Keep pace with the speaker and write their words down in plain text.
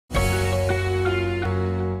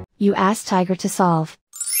You ask Tiger to solve.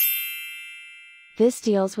 This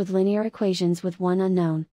deals with linear equations with one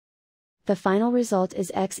unknown. The final result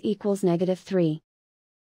is x equals -3.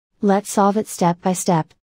 Let's solve it step by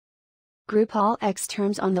step. Group all x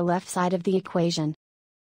terms on the left side of the equation.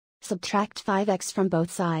 Subtract 5x from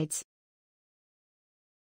both sides.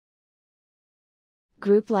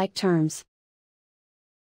 Group like terms.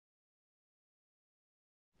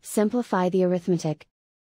 Simplify the arithmetic.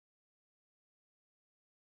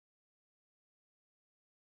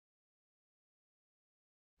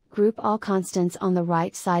 Group all constants on the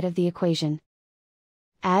right side of the equation.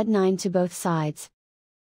 Add 9 to both sides.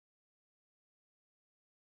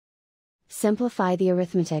 Simplify the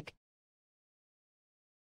arithmetic.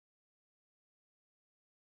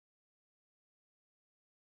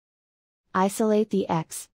 Isolate the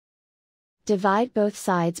x. Divide both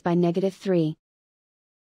sides by -3.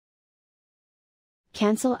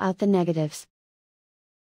 Cancel out the negatives.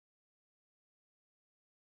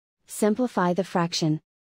 Simplify the fraction.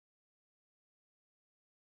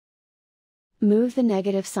 Move the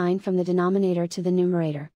negative sign from the denominator to the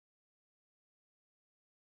numerator.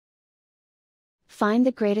 Find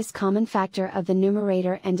the greatest common factor of the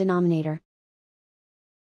numerator and denominator.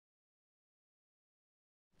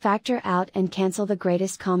 Factor out and cancel the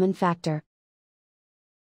greatest common factor.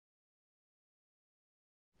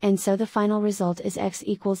 And so the final result is x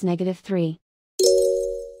equals -3.